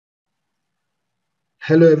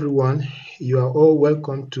Hello everyone, you are all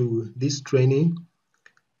welcome to this training.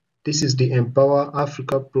 This is the Empower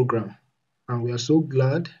Africa program, and we are so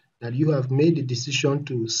glad that you have made the decision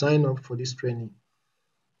to sign up for this training.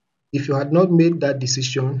 If you had not made that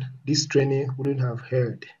decision, this training wouldn't have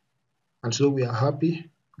held, and so we are happy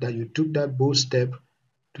that you took that bold step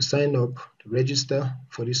to sign up to register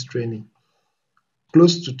for this training.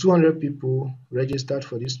 Close to 200 people registered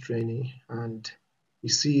for this training, and we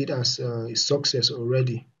see it as a success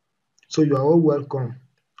already. So you are all welcome.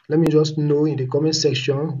 Let me just know in the comment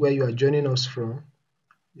section where you are joining us from.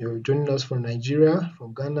 You're joining us from Nigeria,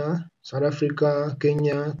 from Ghana, South Africa,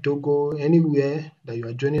 Kenya, Togo, anywhere that you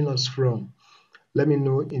are joining us from. Let me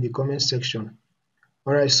know in the comment section.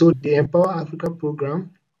 Alright, so the Empower Africa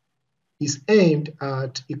program is aimed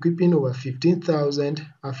at equipping over 15,000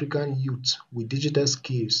 African youths with digital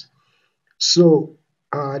skills. So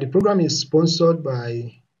the program is sponsored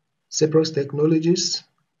by Cyprus Technologies,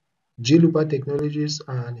 G-Looper Technologies,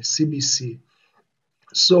 and CBC.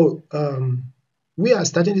 So we are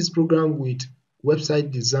starting this program with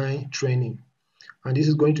website design training, and this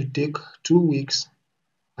is going to take 2 weeks,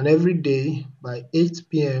 and every day by 8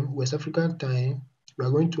 p.m. West African time we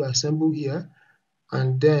are going to assemble here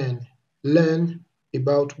and then learn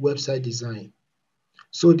about website design.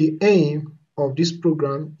 So the aim of this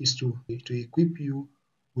program is to equip you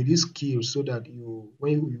with these skills so that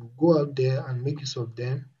when you go out there and make use of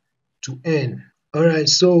them to earn. Alright,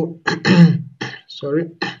 so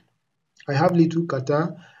sorry, I have little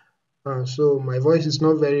kata, so my voice is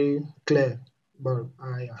not very clear, but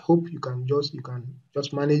I hope you can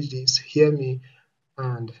just manage this, hear me,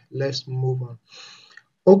 and let's move on.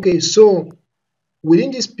 Okay, so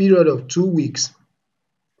within this period of 2 weeks,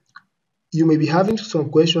 you may be having some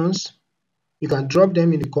questions. You can drop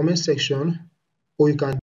them in the comment section, or you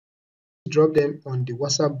can drop them on the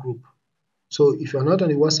WhatsApp group. So if you're not on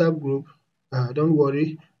the WhatsApp group, don't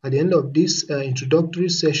worry. At the end of this introductory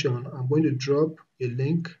session, I'm going to drop a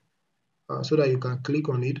link so that you can click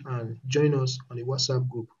on it and join us on the WhatsApp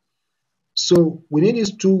group. So within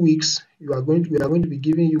these 2 weeks, we are going to be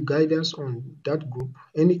giving you guidance on that group.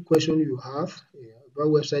 Any question you have about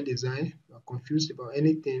website design, you are confused about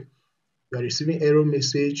anything, you are receiving error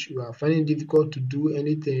message, you are finding it difficult to do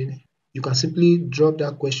anything, you can simply drop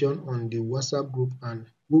that question on the WhatsApp group and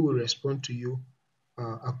we will respond to you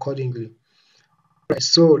accordingly. Right,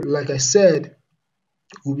 so like I said,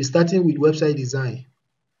 we'll be starting with website design,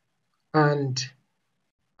 and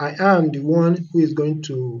I am the one who is going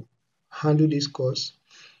to handle this course.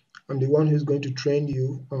 I'm the one who is going to train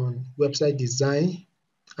you on website design,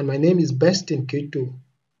 and my name is Bestin Keto.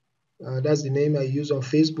 That's the name I use on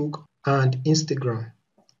Facebook and Instagram.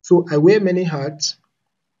 So I wear many hats.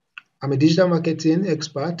 I'm a digital marketing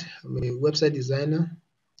expert, I'm a website designer,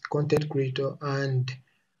 content creator, and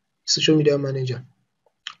social media manager.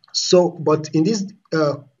 So, but in this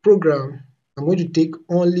program, I'm going to take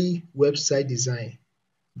only website design.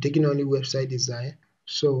 I'm taking only website design.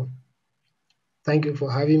 So, thank you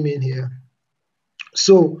for having me in here.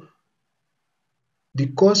 So, the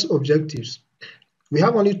course objectives. We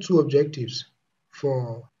have only 2 objectives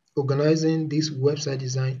for organizing this website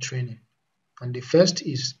design training. And the first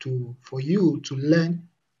is for you to learn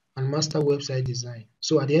and master website design.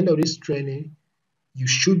 So at the end of this training, you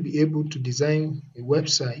should be able to design a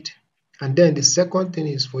website. And then the second thing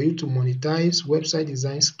is for you to monetize website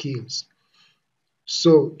design skills.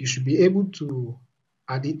 So you should be able to,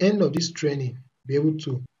 at the end of this training, be able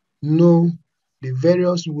to know the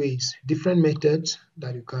various ways, different methods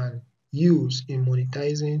that you can use in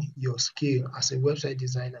monetizing your skill as a website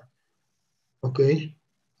designer. Okay.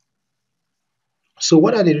 So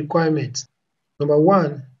what are the requirements? Number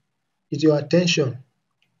 1 is your attention.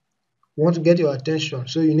 We want to get your attention.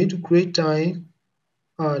 So you need to create time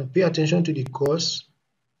and pay attention to the course.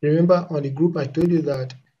 Remember, on the group I told you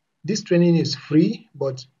that this training is free,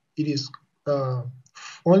 but it is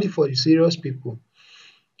only for the serious people.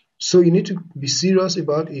 So you need to be serious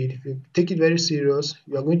about it. If you take it very serious,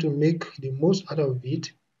 you are going to make the most out of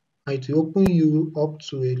it, and it will open you up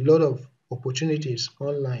to a lot of opportunities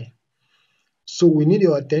online. So we need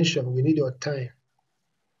your attention, we need your time.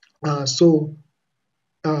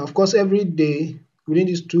 Of course, every day, within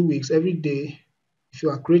these 2 weeks, every day, if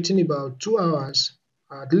you are creating about 2 hours,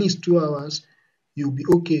 at least 2 hours, you'll be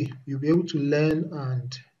okay. You'll be able to learn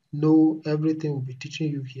and know everything we'll be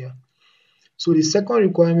teaching you here. So the second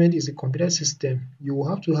requirement is a computer system. You will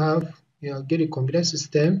have to get a computer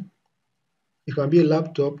system. It can be a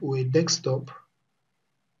laptop or a desktop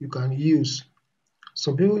you can use.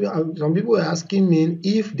 Some people are asking me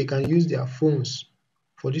if they can use their phones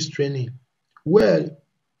for this training. Well,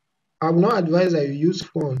 I will not advise that you use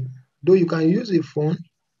phone, though you can use a phone,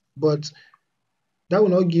 but that will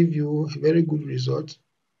not give you a very good result,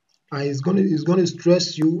 and it's going to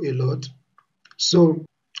stress you a lot. So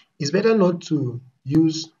it's better not to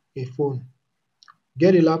use a phone.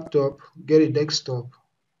 Get a laptop, get a desktop,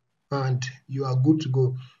 and you are good to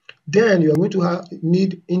go. Then you are going to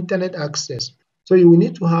need internet access. So you will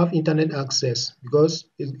need to have internet access because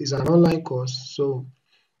it's an online course. So,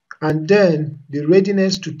 and then the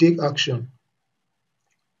readiness to take action.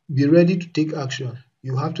 Be ready to take action.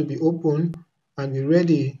 You have to be open and be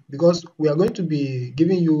ready because we are going to be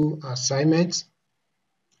giving you assignments.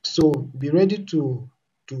 So be ready to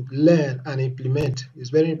learn and implement. It's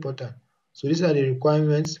very important. So these are the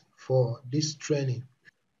requirements for this training.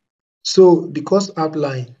 So the course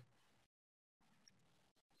outline,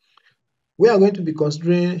 we are going to be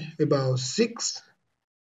considering about 6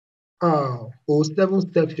 or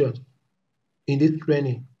 7 sections in this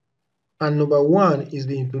training. And number one is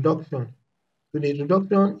the introduction. So the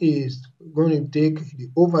introduction is going to take the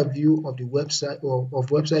overview of the website or of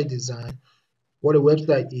website design, what a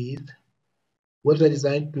website is, website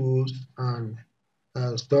design tools, and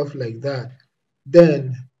stuff like that.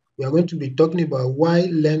 Then we are going to be talking about why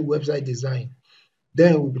learn website design.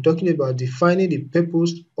 Then we'll be talking about defining the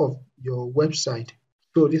purpose of your website.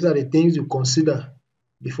 So these are the things you consider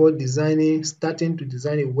before starting to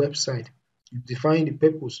design a website. You define the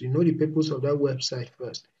purpose. You know the purpose of that website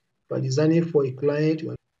first. If you are designing for a client,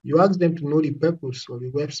 you ask them to know the purpose of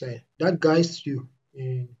the website. That guides you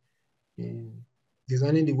in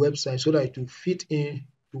designing the website so that it will fit in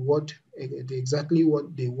to exactly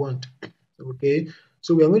what they want. Okay,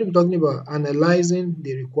 so we are going to be talking about analyzing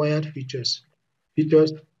the required features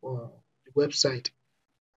for the website,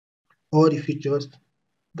 all the features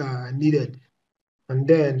that are needed, and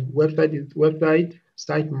then website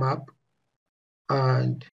site map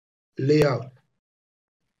and layout.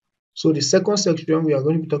 So the second section we are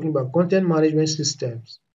going to be talking about content management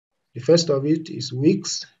systems. The first of it is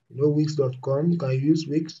Wix. You know Wix.com. You can use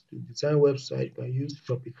Wix to design website. You can use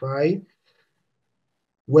Shopify,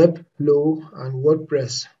 Webflow, and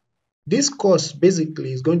WordPress. This course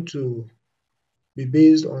basically is going to be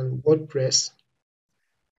based on WordPress.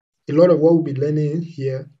 A lot of what we'll be learning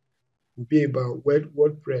here will be about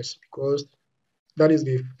WordPress because that is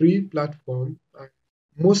the free platform.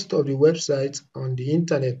 Most of the websites on the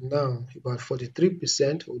internet now, about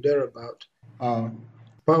 43% or thereabout, are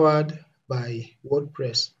powered by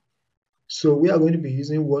WordPress. So we are going to be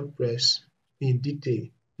using WordPress in detail,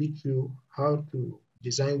 teach you how to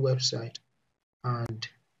design website and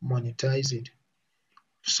monetize it.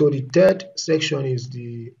 So the third section is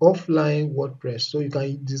the offline WordPress. So you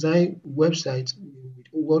can design websites with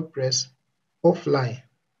WordPress offline.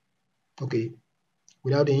 Okay,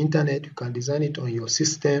 without the internet, you can design it on your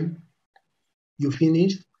system. You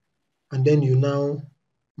finish, and then you now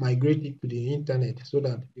migrate it to the internet so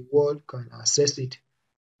that the world can access it.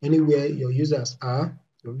 Anywhere your users are,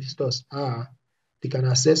 your visitors are, they can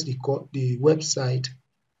access the website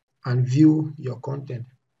and view your content.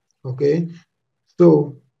 Okay,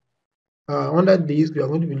 so under this, we are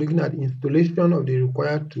going to be looking at installation of the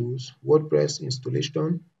required tools, WordPress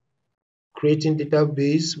installation, creating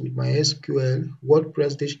database with MySQL,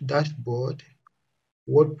 WordPress dashboard,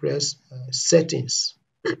 WordPress settings.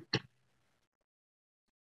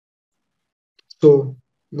 So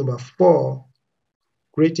number 4,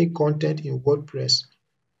 creating content in WordPress.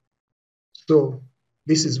 So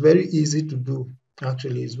this is very easy to do.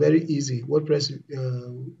 Actually, it's very easy.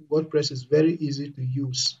 WordPress is very easy to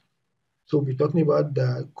use. So we'll be talking about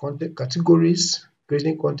the content categories,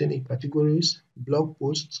 creating content in categories, blog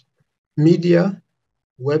posts, media,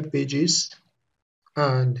 web pages,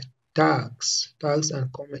 and tags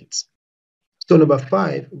and comments. So number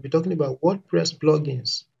 5, we'll be talking about WordPress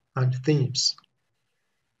plugins and themes.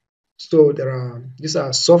 So these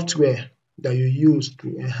are software that you use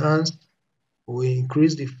to enhance or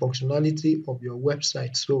increase the functionality of your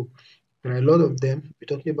website. So there are a lot of them.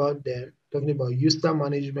 We're talking about them, talking about user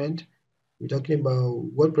management. We're talking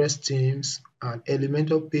about WordPress themes and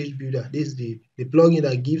Elementor Page Builder. This is the plugin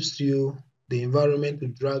that gives you the environment to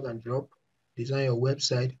drag and drop, design your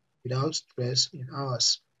website without stress in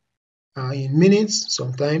hours. In minutes,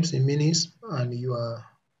 sometimes in minutes, and you are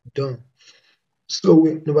done. So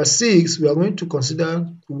number 6, we are going to consider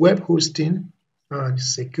web hosting and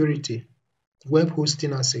security. Web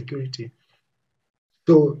hosting and security.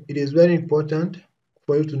 So it is very important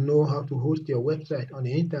for you to know how to host your website on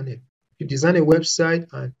the internet. If you design a website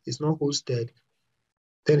and it's not hosted,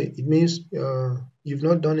 then it means you've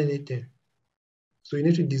not done anything. So you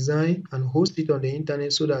need to design and host it on the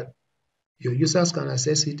internet so that Your users can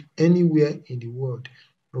access it anywhere in the world.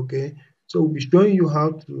 Okay, so we'll be showing you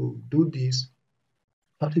how to do this,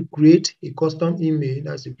 how to create a custom email,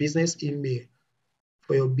 that's a business email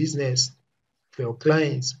for your business, for your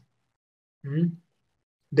clients.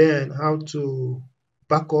 Then how to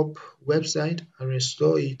back up website and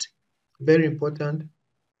restore it. Very important.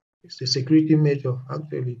 It's a security measure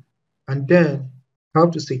actually. And then how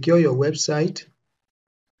to secure your website.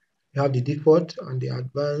 You have the default and the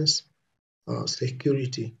advanced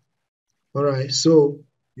security. All right, so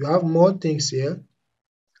you have more things here.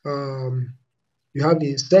 You have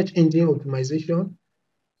the search engine optimization.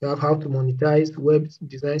 You have how to monetize web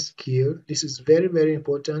design skill. This is very, very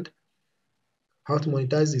important. How to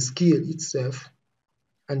monetize the skill itself.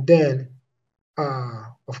 And then,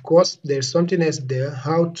 of course, there's something else there,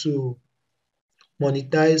 how to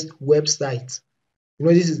monetize websites.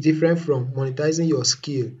 This is different from monetizing your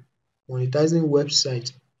skill. Monetizing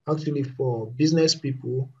websites, actually for business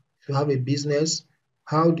people, if you have a business,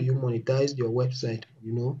 how do you monetize your website?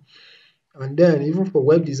 And then even for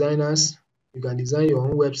web designers, you can design your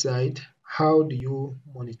own website. How do you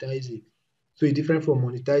monetize it? So it's different from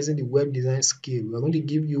monetizing the web design skill. We're going to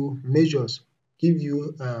give you measures, give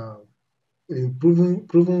you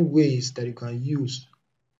proven ways that you can use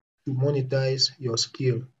to monetize your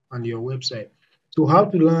skill and your website. So how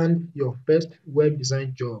to land your first web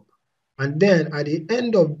design job. And then at the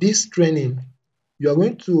end of this training, you are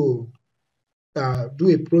going to do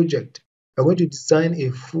a project. You're going to design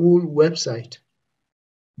a full website,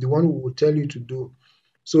 the one we will tell you to do.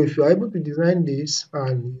 So if you are able to design this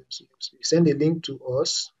and you send a link to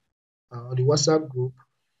us on the WhatsApp group,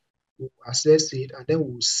 we'll access it and then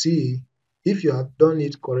we'll see if you have done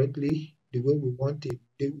it correctly the way we want it,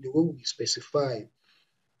 the way we specify.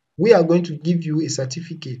 We are going to give you a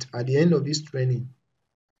certificate at the end of this training,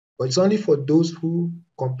 but it's only for those who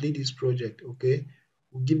complete this project. Okay,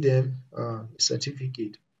 we'll give them a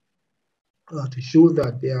certificate to show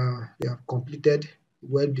that they have completed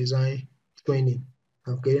web design training.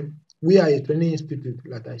 Okay, we are a training institute,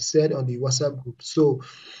 like I said on the WhatsApp group. So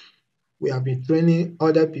we have been training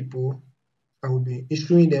other people and we'll be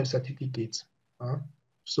issuing them certificates.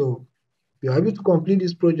 So if you are able to complete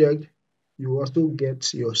this project, you also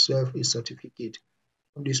get yourself a certificate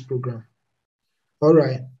on this program. All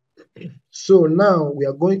right. So now we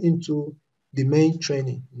are going into the main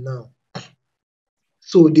training now.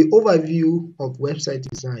 So the overview of website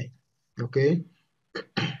design. Okay.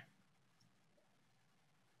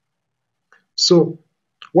 So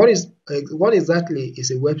what exactly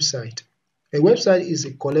is a website? A website is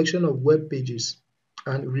a collection of web pages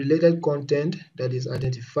and related content that is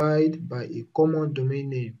identified by a common domain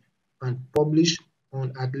name and published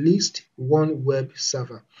on at least one web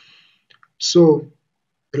server. So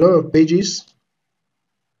a lot of pages,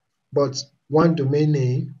 but one domain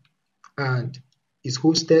name, and is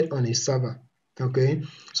hosted on a server. Okay,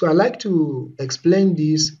 so I like to explain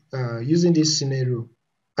this using this scenario.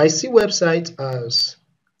 I see website as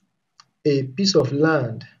a piece of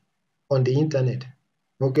land on the internet.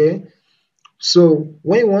 Okay, so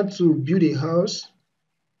when you want to build a house,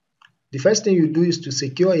 the first thing you do is to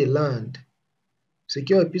secure a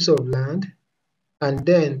piece of land, and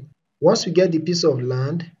then once you get the piece of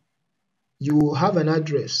land, you have an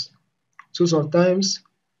address. So sometimes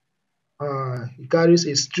it carries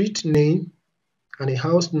a street name and a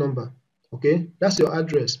house number. Okay, that's your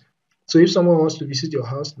address. So if someone wants to visit your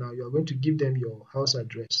house now, you are going to give them your house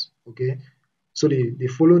address. Okay, so they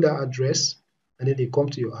follow that address and then they come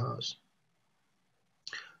to your house.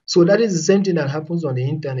 So that is the same thing that happens on the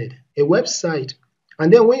internet, a website.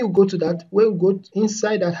 And then when you go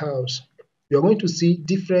inside that house, you're going to see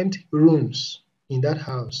different rooms in that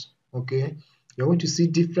house. Okay, you're going to see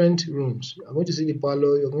different rooms. You're going to see the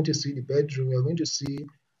parlor, you're going to see the bedroom, you're going to see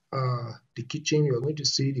the kitchen, you're going to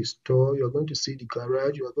see the store, you're going to see the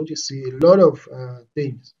garage, you're going to see a lot of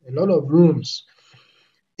things, a lot of rooms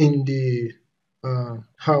in the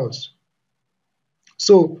house.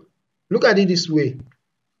 So look at it this way.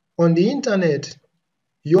 On the internet,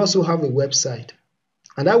 you also have a website,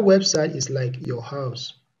 and that website is like your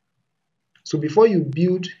house. So before you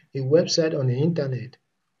build a website on the internet,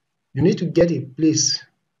 you need to get a place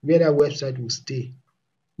where that website will stay.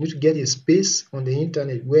 You need to get a space on the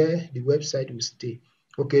internet where the website will stay.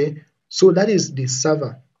 Okay, so that is the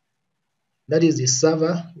server. That is the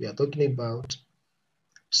server we are talking about.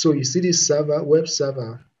 So you see this server, web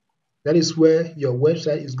server, that is where your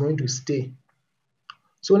website is going to stay.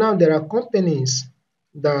 So now there are companies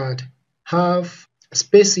that have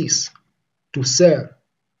spaces to sell.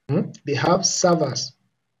 They have servers.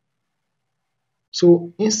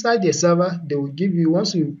 So inside the server, they will give you,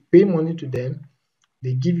 once you pay money to them,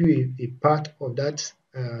 they give you a part of that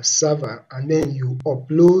server, and then you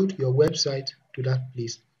upload your website to that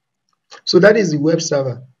place. So that is the web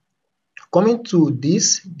server. Coming to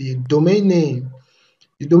this, the domain name.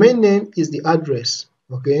 The domain name is the address.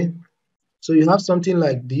 Okay, so you have something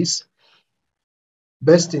like this,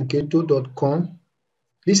 bestinketo.com.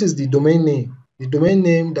 This is the domain name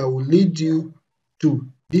that will lead you to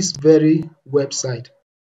this very website.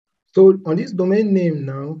 So on this domain name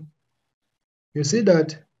now, you see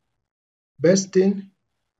that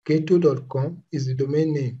bestinketo.com is the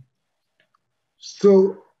domain name.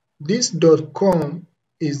 So this .com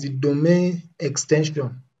is the domain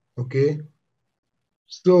extension. Okay,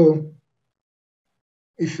 so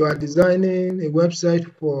if you are designing a website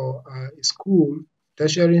for a school,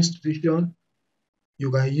 tertiary institution,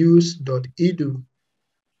 you can use .edu,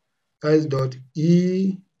 that is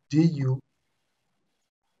 .edu.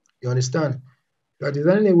 You understand? If you are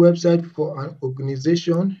designing a website for an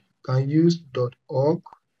organization, you can use .org.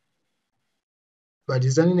 If you are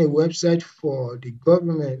designing a website for the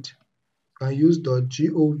government, you can use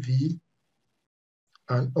 .gov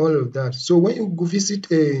and all of that. So when you go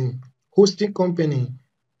visit a hosting company,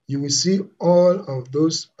 you will see all of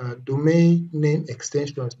those domain name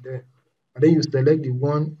extensions there. And then you select the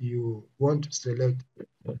one you want to select.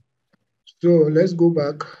 So let's go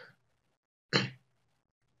back.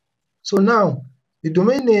 So now the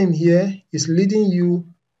domain name here is leading you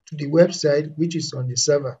to the website which is on the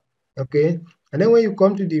server. Okay, and then when you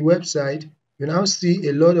come to the website, you now see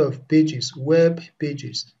a lot of pages, web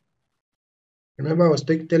pages. Remember, I was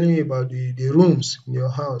telling you about the rooms in your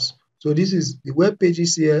house. So this is the web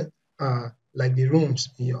pages here are like the rooms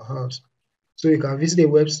in your house. So you can visit a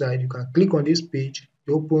website, you can click on this page,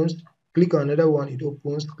 it opens, click on another one, it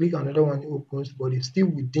opens, click on another one, it opens, but it's still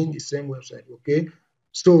within the same website. Okay,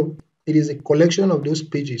 so it is a collection of those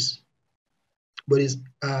pages, but it's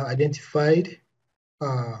identified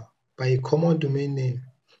uh, by a common domain name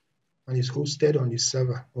and is hosted on the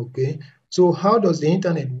server. Okay, so how does the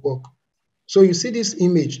internet work? So you see this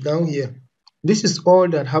image down here. This is all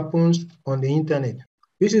that happens on the internet.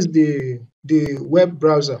 This is the web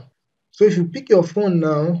browser. So if you pick your phone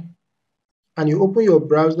now and you open your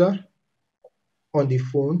browser on the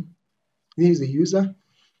phone, this is the user,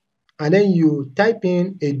 and then you type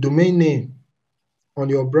in a domain name on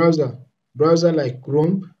your browser like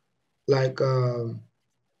Chrome, like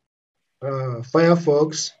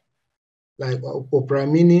Firefox, like Opera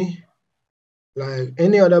Mini, like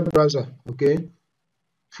any other browser. Okay,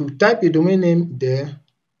 if you type a domain name there,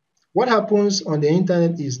 what happens on the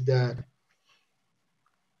internet is that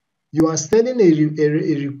you are sending a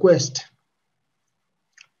request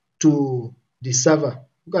to the server.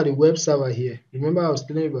 Look at the web server here. Remember I was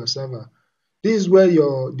telling you about server. This is where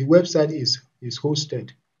the website is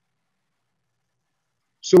hosted.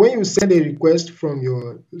 So when you send a request from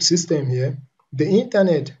your system here, the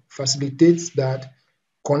internet facilitates that,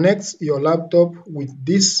 connects your laptop with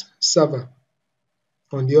this server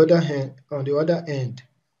on the other end.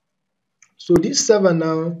 So this server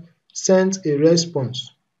now sends a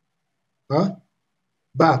response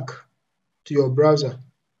back to your browser,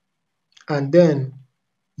 and then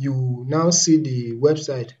you now see the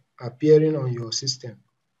website appearing on your system.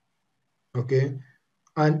 Okay,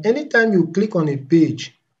 and anytime you click on a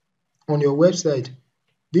page on your website,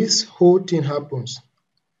 this whole thing happens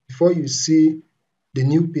before you see the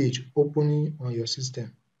new page opening on your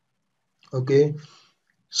system. Okay,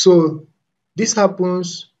 so this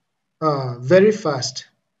happens very fast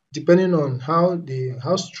depending on how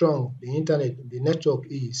strong the internet, the network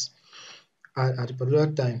is at a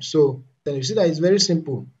particular time. So then you see that it's very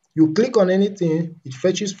simple. You click on anything, it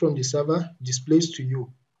fetches from the server, displays to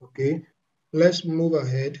you. Okay, let's move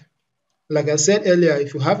ahead. Like I said earlier,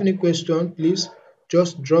 if you have any question, please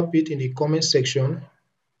just drop it in the comment section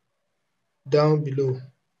down below.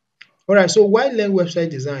 All right, so why learn website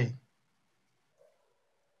design?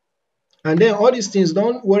 And then all these things,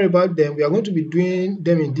 don't worry about them. We are going to be doing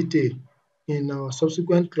them in detail in our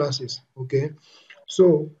subsequent classes. Okay,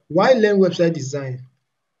 so why learn website design?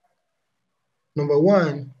 Number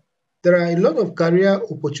one, there are a lot of career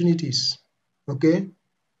opportunities. Okay,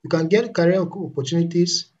 you can get career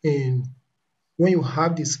opportunities in when you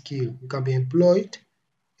have the skill. You can be employed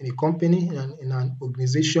in a company, in an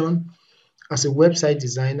organization as a website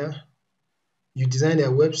designer. You design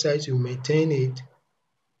their website, you maintain it,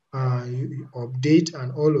 you update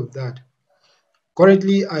and all of that.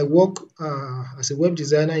 Currently, I work as a web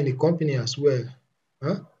designer in a company as well,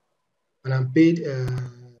 and I'm paid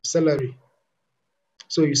salary.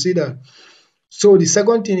 So you see that. So the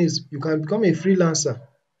second thing is you can become a freelancer.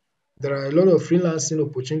 There are a lot of freelancing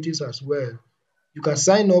opportunities as well. You can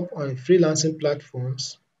sign up on freelancing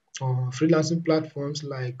platforms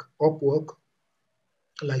like Upwork,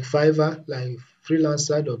 like Fiverr, like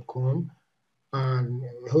freelancer.com, and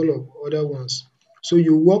a whole of other ones. So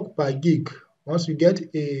you work per gig. Once you get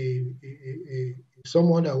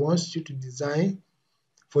someone that wants you to design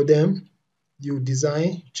for them, you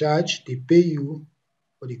design, charge, they pay you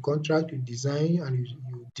for the contract you design and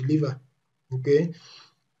you deliver. Okay,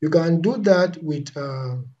 you can do that with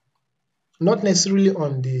not necessarily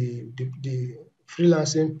on the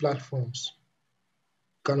freelancing platforms.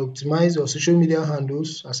 You can optimize your social media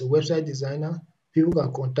handles as a website designer. People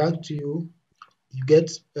can contact you. You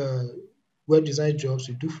get web design jobs,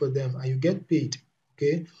 you do for them, and you get paid.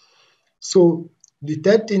 Okay. So the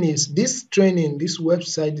third thing is this training, this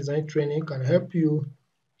website design training can help you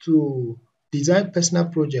to design personal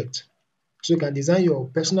projects. So you can design your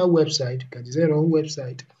personal website, you can design your own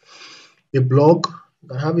website, a blog, you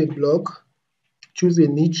can have a blog, choose a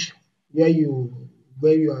niche where you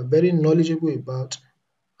are very knowledgeable about,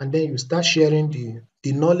 and then you start sharing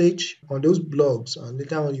the knowledge on those blogs, and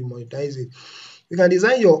later on you monetize it. You can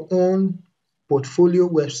design your own portfolio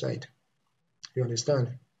website, you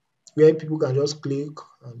understand, where people can just click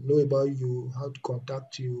and know about you, how to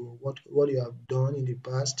contact you, what you have done in the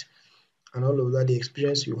past, and all of that, the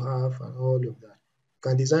experience you have, and all of that. You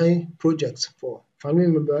can design projects for family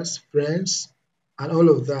members, friends, and all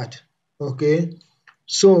of that. Okay,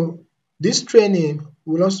 so this training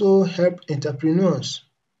will also help entrepreneurs.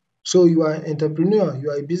 So you are an entrepreneur,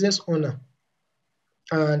 you are a business owner,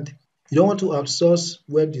 and you don't want to outsource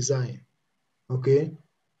web design. Okay,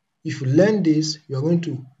 if you learn this, you are going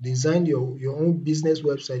to design your own business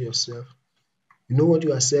website yourself. You know what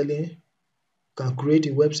you are selling, you can create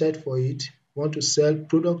a website for it. You want to sell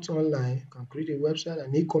products online, you can create a website,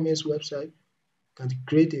 an e-commerce website, you can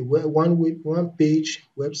create a one page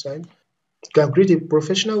website, you can create a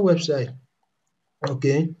professional website.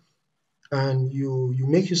 Okay, and you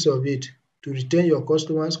make use of it to retain your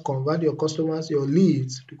customers, convert your customers, your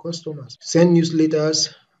leads to customers, send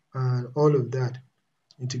newsletters, and all of that.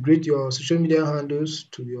 Integrate your social media handles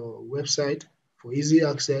to your website for easy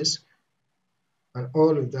access, and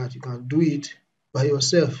all of that. You can do it by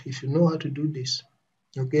yourself if you know how to do this.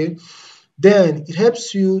 Okay, then it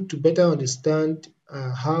helps you to better understand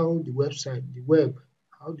how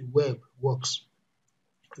how the web works.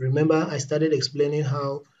 Remember, I started explaining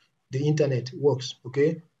how the internet works.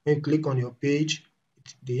 Okay, when you click on your page,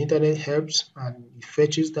 the internet helps and it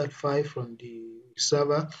fetches that file from the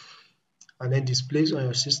server and then displays on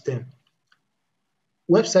your system.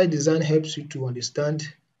 Website design helps you to understand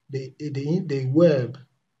the web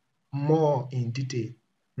more in detail.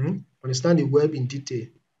 Understand the web in detail.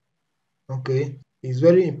 Okay, it's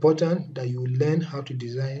very important that you learn how to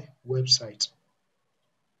design websites.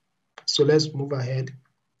 So let's move ahead.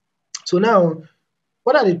 So now,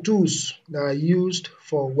 what are the tools that are used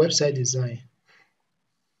for website design?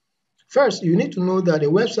 First, you need to know that a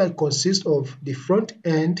website consists of the front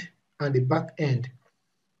end and the back end.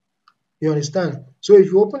 You understand? So if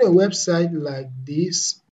you open a website like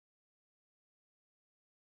this,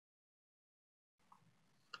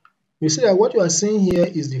 you see that what you are seeing here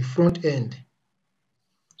is the front end.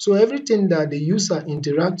 So everything that the user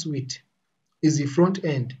interacts with is the front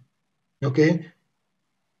end. Okay?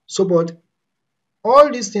 So, but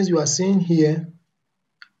all these things you are seeing here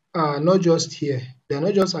are not just here. They are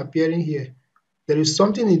not just appearing here. There is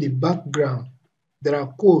something in the background. There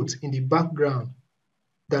are codes in the background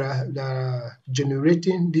that are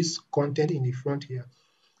generating this content in the front here.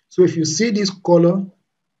 So if you see this color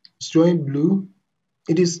showing blue,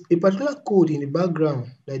 it is a particular code in the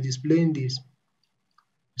background that is displaying this.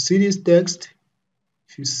 You see this text,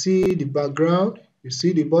 if you see the background, you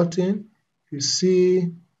see the button, you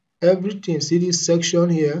see everything, see this section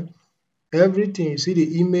here, everything, you see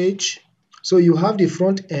the image. So you have the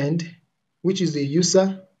front end, which is the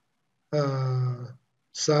user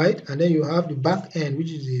side, and then you have the back end,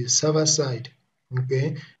 which is the server side.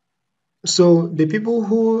 Okay, so the people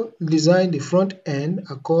who design the front end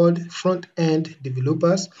are called front end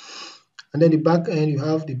developers, and then the back end, you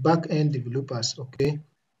have the back end developers. Okay,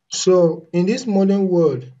 so in this modern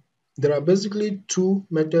world, there are basically two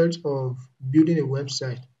methods of building a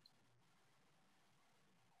website.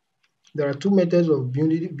 There are two methods of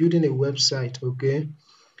building a website. Okay,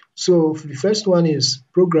 so the first one is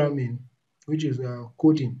programming, which is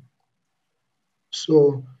coding.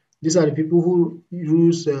 So these are the people who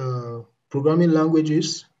use programming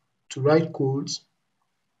languages to write codes,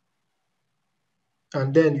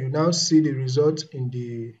 and then you now see the result in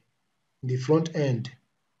the front end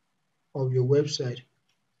of your website.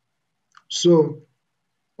 So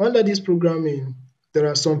under this programming, there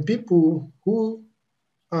are some people who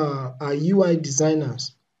are UI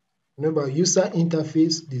designers, remember user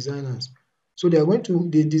interface designers. So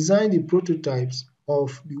they design the prototypes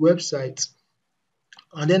of the websites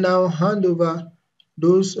and then now hand over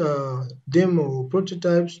those demo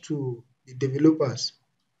prototypes to the developers.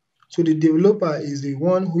 So the developer is the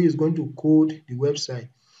one who is going to code the website.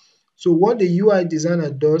 So what the UI designer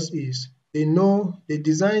does is they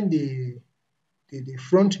design the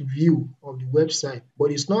front view of the website,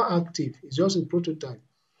 but it's not active, it's just a prototype,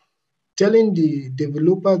 telling the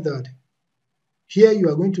developer that here you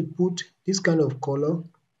are going to put this kind of color,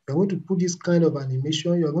 you're going to put this kind of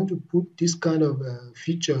animation, you're going to put this kind of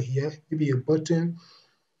feature here, maybe a button,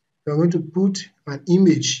 you're going to put an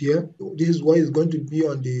image here, this is what is going to be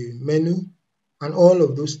on the menu, and all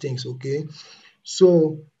of those things, okay?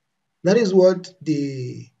 So that is what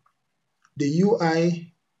the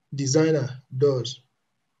UI designer does.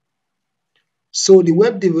 So the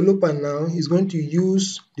web developer now is going to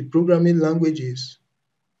use the programming languages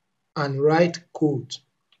and write code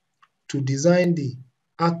to design the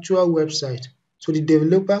actual website. So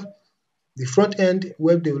the front end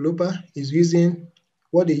web developer is using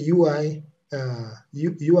what the UI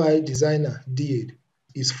designer did,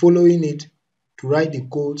 is following it to write the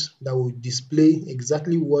codes that will display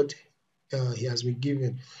exactly what he has been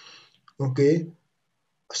given. Okay,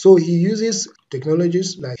 so he uses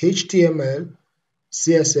technologies like HTML,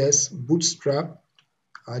 CSS, Bootstrap,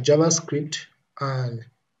 JavaScript, and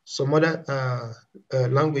some other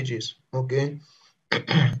languages. Okay,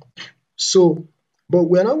 so but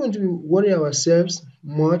we are not going to worry ourselves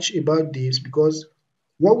much about this, because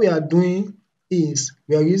what we are doing is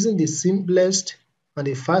we are using the simplest and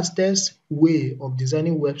the fastest way of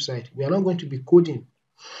designing website. We are not going to be coding.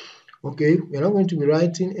 Okay, we are not going to be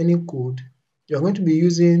writing any code. We are going to be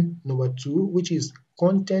using number 2, which is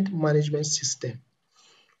content management system.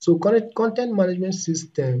 So content management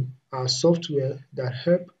system are software that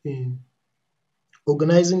help in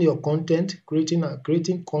organizing your content,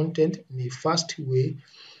 creating content in a fast way,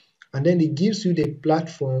 and then it gives you the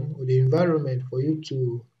platform or the environment for you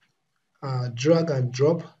to drag and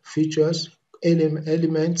drop features,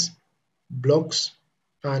 elements, blocks,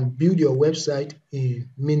 and build your website in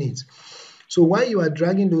minutes. So while you are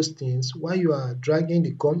dragging those things, while you are dragging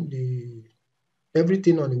the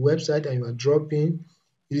everything on the website and you are dropping,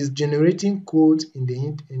 it is generating code in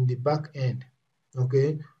the back end.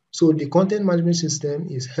 Okay, so the content management system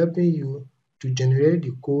is helping you to generate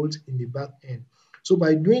the code in the back end. So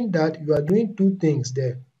by doing that, you are doing two things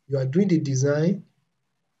there. You are doing the design,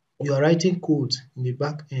 you are writing code in the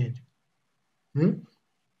back end.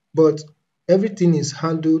 But everything is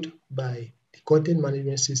handled by the content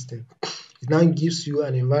management system. It now gives you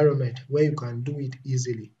an environment where you can do it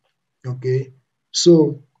easily. Okay,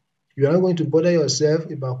 so you are not going to bother yourself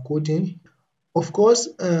about coding. Of course,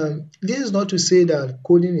 this is not to say that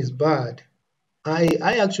coding is bad. I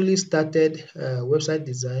actually started website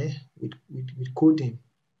design with coding.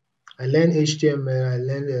 I learned HTML, I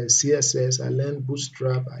learned CSS, I learned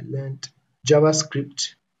Bootstrap, I learned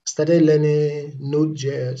JavaScript, started learning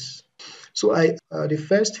Node.js. So the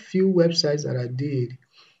first few websites that I did,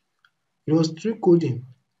 it was through coding.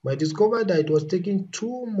 But I discovered that it was taking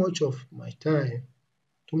too much of my time,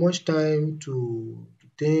 too much time to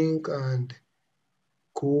think and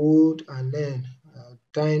code, and then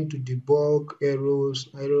time to debug errors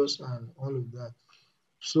and all of that.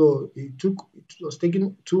 So it was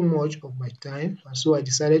taking too much of my time, and so I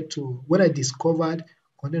decided to, when I discovered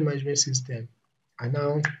content management system, I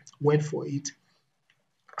now went for it,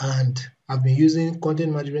 and I've been using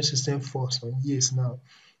content management system for some years now.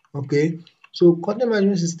 Okay, so content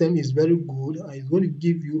management system is very good, and it's going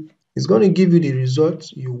to give you the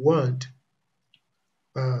results you want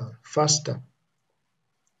faster.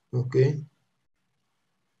 Okay,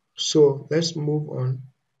 so let's move on.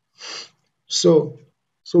 So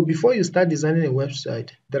before you start designing a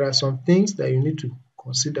website, there are some things that you need to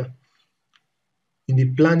consider in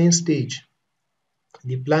the planning stage.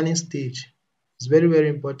 The planning stage is very, very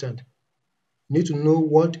important. You need to know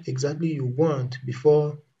what exactly you want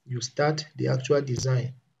before you start the actual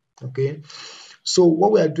design. Okay, so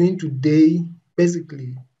what we are doing today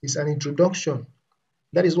basically is an introduction.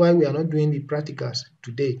 That is why we are not doing the practicals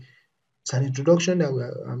today. It's an introduction that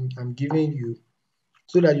I'm giving you,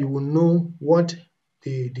 so that you will know what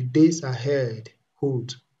the days ahead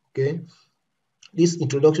hold. Okay, this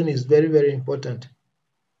introduction is very, very important.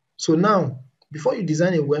 So now, before you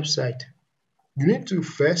design a website, you need to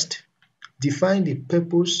first define the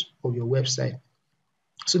purpose of your website.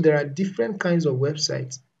 So there are different kinds of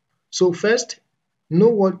websites. So first, know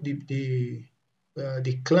what the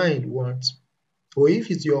client wants, or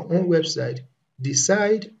if it's your own website,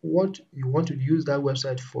 decide what you want to use that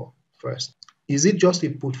website for first. Is it just a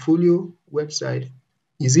portfolio website?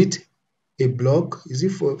 Is it a blog? Is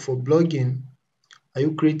it for blogging? Are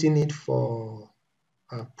you creating it for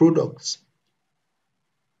products?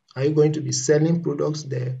 Are you going to be selling products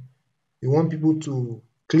there? You want people to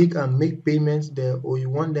click and make payments there, or you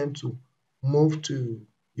want them to move to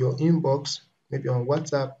your inbox, maybe on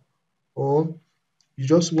WhatsApp, or you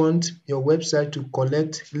just want your website to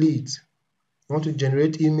collect leads. You want to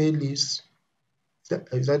generate email lists.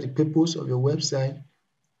 Is that the purpose of your website?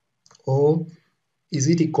 Or is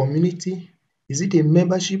it a community? Is it a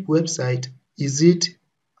membership website? Is it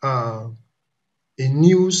a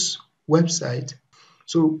news website?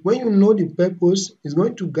 So when you know the purpose, it's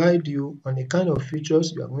going to guide you on the kind of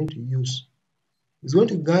features you are going to use. It's going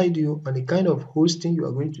to guide you on the kind of hosting you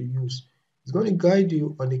are going to use. It's going to guide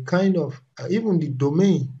you on the kind of even the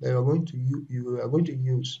domain that you are going to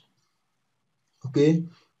use. Okay.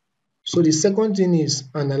 So the second thing is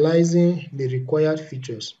analyzing the required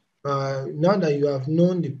features. Now that you have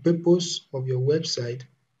known the purpose of your website,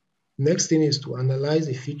 next thing is to analyze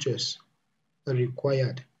the features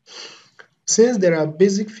required. Since there are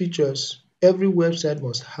basic features every website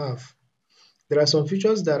must have, there are some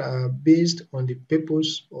features that are based on the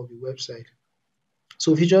purpose of the website.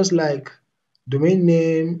 So features like domain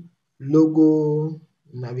name, logo,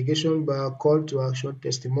 navigation bar, call to action,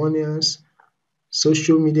 testimonials,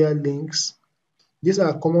 social media links. These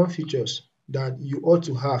are common features that you ought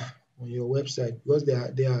to have on your website because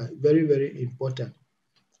they are very, very important.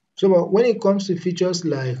 So but when it comes to features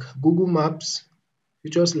like Google Maps,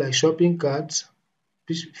 features like shopping carts,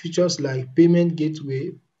 features like payment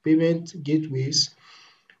gateways,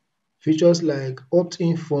 features like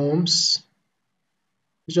opt-in forms,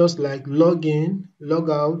 features like login,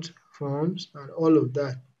 logout forms, and all of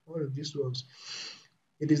that, all of these ones.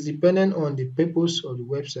 It is dependent on the purpose of the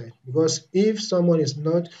website, because if someone is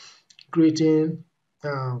not creating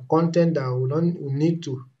content that will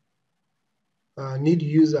need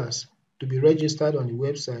users to be registered on the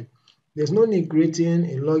website, there's no need creating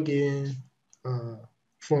a login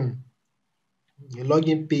form, a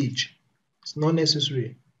login page. It's not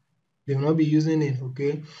necessary. They will not be using it,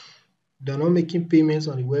 okay? They're not making payments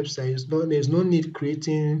on the website. There's no need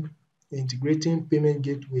integrating payment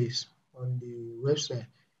gateways on the website.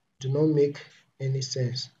 Do not make any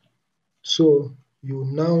sense. So you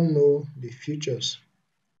now know the features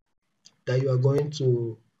that you are going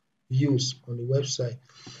to use on the website.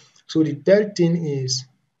 So the third thing is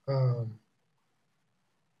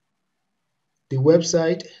the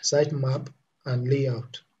website sitemap and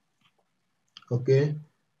layout. Okay.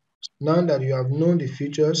 Now that you have known the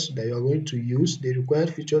features that you are going to use, the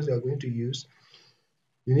required features you are going to use,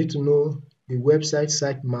 you need to know the website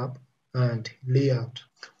sitemap and layout.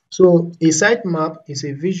 So a sitemap is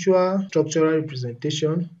a visual structural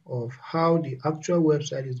representation of how the actual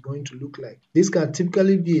website is going to look like. This can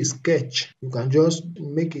typically be a sketch. You can just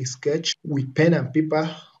make a sketch with pen and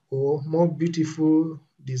paper, or more beautiful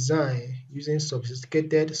design using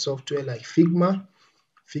sophisticated software like Figma,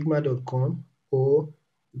 figma.com, or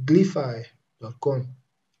glyphi.com.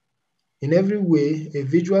 In every way, a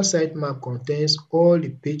visual sitemap contains all the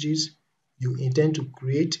pages you intend to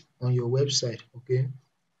create on your website, okay?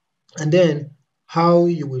 And then how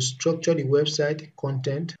you will structure the website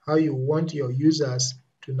content, how you want your users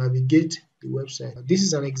to navigate the website. This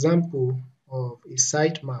is an example of a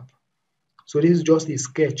sitemap. So this is just a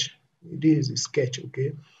sketch. This is a sketch,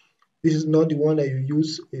 okay? This is not the one that you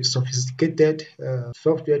use a sophisticated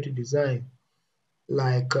software to design,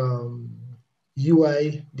 like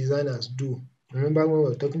UI designers do. Remember when we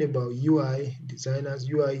were talking about UI designers,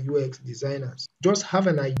 UI UX designers? Just have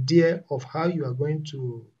an idea of how you are going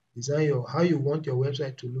to design how you want your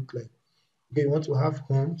website to look like. Okay, you want to have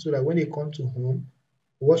home, so that when they come to home,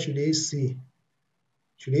 what should they see?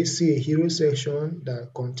 Should they see a hero section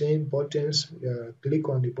that contains buttons? Click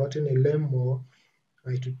on the button and learn more,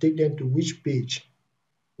 and it will take them to which page?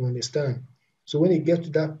 You understand? So when they get to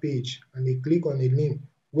that page and they click on a link,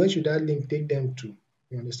 where should that link take them to?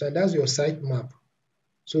 You understand? That's your sitemap.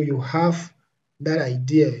 So you have that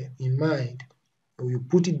idea in mind, or you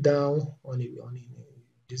put it down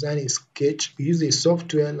design a sketch. You use a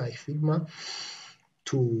software like Figma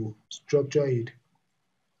to structure it.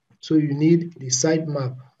 So you need the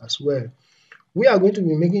sitemap as well. We are going to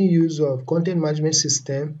be making use of content management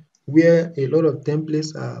system, where a lot of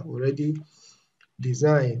templates are already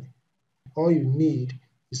designed. All you need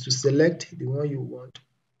is to select the one you want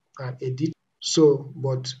and edit So,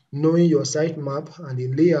 but knowing your sitemap and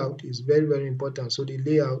the layout is very, very important. So the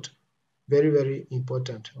layout, very, very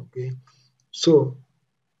important. Okay. So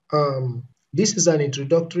this is an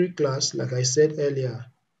introductory class, like I said earlier.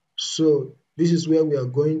 So this is where we are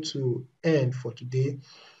going to end for today.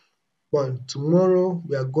 But tomorrow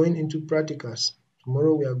we are going into practicals.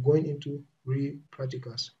 Tomorrow we are going into real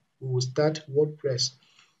practicals. We will start WordPress,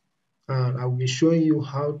 and I will be showing you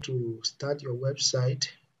how to start your website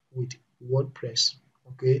with WordPress.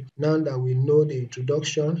 Okay, now that we know the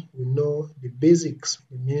introduction, we know the basics,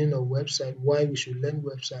 the meaning of website, why we should learn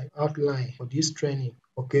website, outline for this training.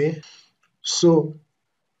 Okay, so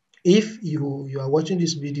if you are watching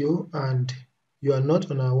this video and you are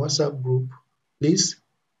not on our WhatsApp group, please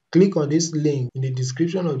click on this link in the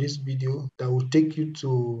description of this video that will take you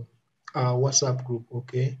to our WhatsApp group.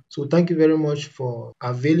 Okay, so thank you very much for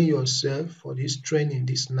availing yourself for this training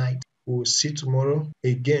this night. We'll see tomorrow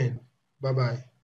again. Bye bye.